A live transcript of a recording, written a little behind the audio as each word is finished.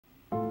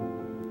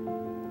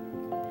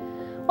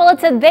Well,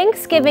 it's a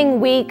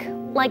Thanksgiving week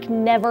like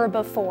never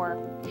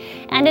before.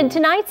 And in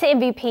tonight's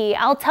MVP,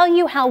 I'll tell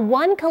you how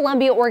one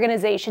Columbia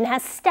organization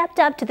has stepped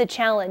up to the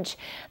challenge.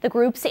 The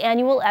group's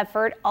annual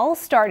effort all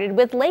started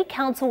with late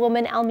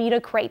Councilwoman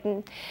Almeda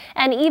Creighton.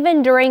 And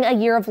even during a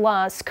year of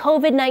loss,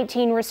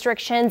 COVID-19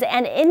 restrictions,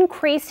 and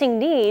increasing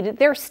need,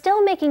 they're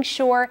still making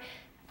sure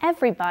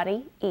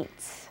everybody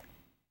eats.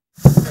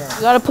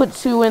 You gotta put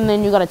two in,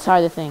 then you gotta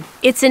tie the thing.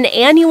 It's an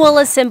annual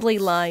assembly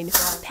line,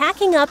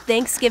 packing up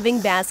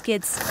Thanksgiving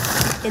baskets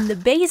in the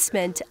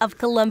basement of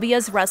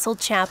Columbia's Russell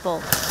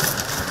Chapel.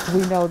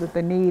 We know that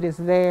the need is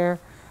there.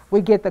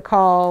 We get the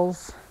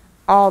calls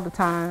all the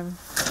time.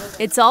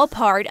 It's all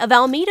part of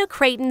Almeda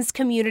Creighton's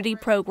community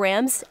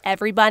programs,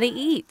 Everybody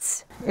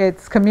Eats.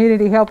 It's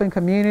community helping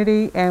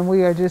community, and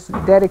we are just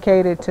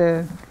dedicated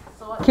to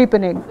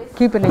keeping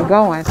it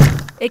going.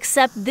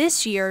 Except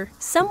this year,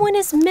 someone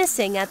is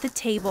missing at the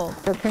table.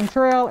 The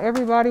Cantrell,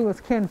 everybody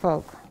was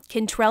kinfolk.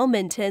 Cantrell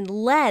Minton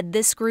led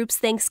this group's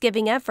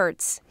Thanksgiving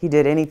efforts. He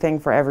did anything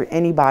for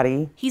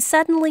anybody. He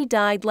suddenly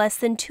died less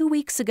than 2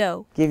 weeks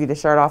ago. Give you the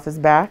shirt off his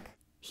back.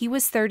 He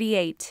was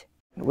 38.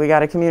 We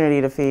got a community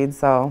to feed,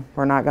 so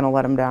we're not going to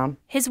let him down.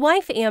 His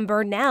wife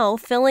Amber now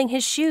filling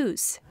his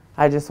shoes.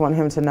 I just want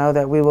him to know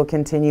that we will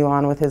continue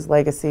on with his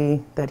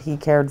legacy that he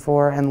cared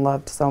for and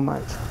loved so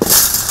much.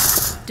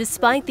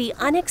 Despite the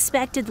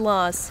unexpected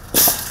loss,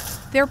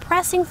 they're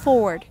pressing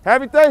forward.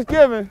 Happy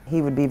Thanksgiving!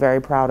 He would be very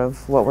proud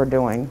of what we're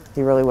doing.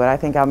 He really would. I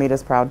think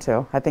Almeda's proud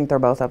too. I think they're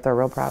both up there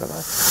real proud of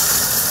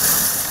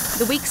us.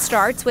 The week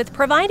starts with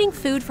providing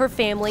food for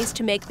families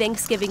to make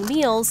Thanksgiving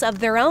meals of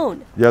their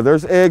own. Yeah,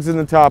 there's eggs in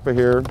the top of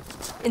here.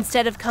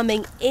 Instead of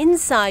coming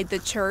inside the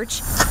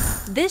church,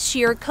 this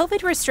year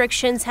COVID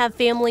restrictions have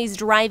families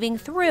driving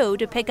through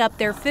to pick up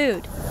their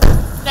food.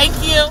 Thank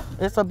you.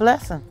 It's a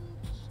blessing,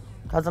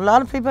 because a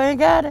lot of people ain't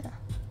got it,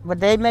 but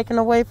they making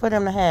a way for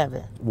them to have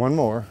it. One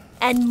more.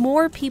 And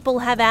more people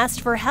have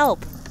asked for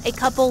help, a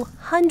couple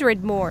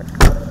hundred more.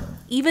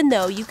 Even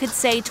though you could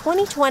say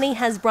 2020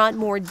 has brought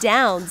more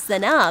downs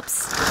than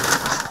ups.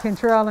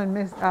 Cantrell and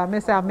Miss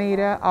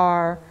Almeda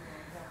are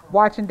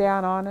watching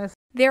down on us.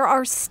 There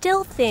are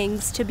still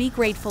things to be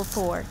grateful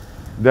for.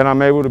 Then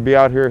I'm able to be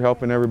out here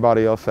helping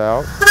everybody else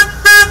out.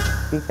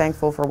 Be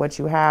thankful for what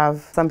you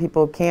have. Some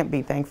people can't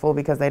be thankful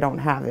because they don't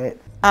have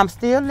it. I'm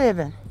still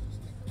living.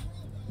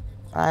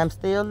 I am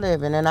still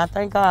living, and I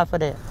thank God for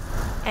that.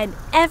 And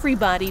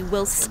everybody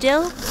will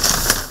still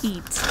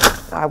eat.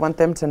 I want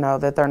them to know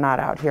that they're not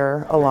out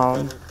here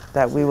alone,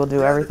 that we will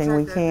do everything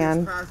we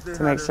can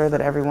to make sure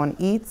that everyone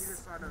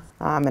eats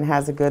and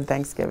has a good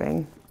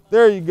Thanksgiving.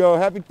 There you go.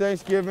 Happy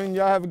Thanksgiving.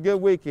 Y'all have a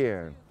good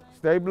weekend.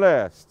 Stay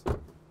blessed.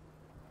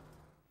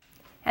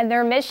 And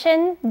their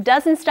mission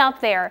doesn't stop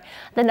there.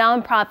 The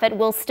nonprofit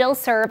will still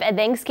serve a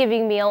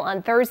Thanksgiving meal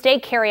on Thursday,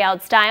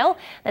 carry-out style.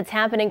 That's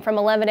happening from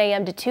 11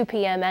 a.m. to 2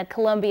 p.m. at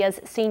Columbia's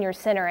Senior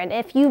Center. And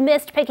if you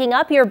missed picking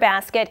up your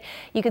basket,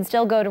 you can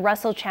still go to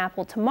Russell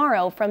Chapel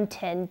tomorrow from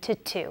 10 to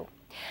 2.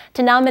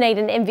 To nominate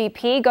an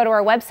MVP, go to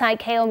our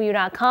website,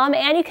 KOMU.com,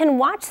 and you can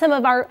watch some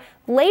of our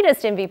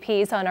latest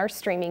MVPs on our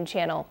streaming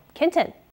channel. Kenton.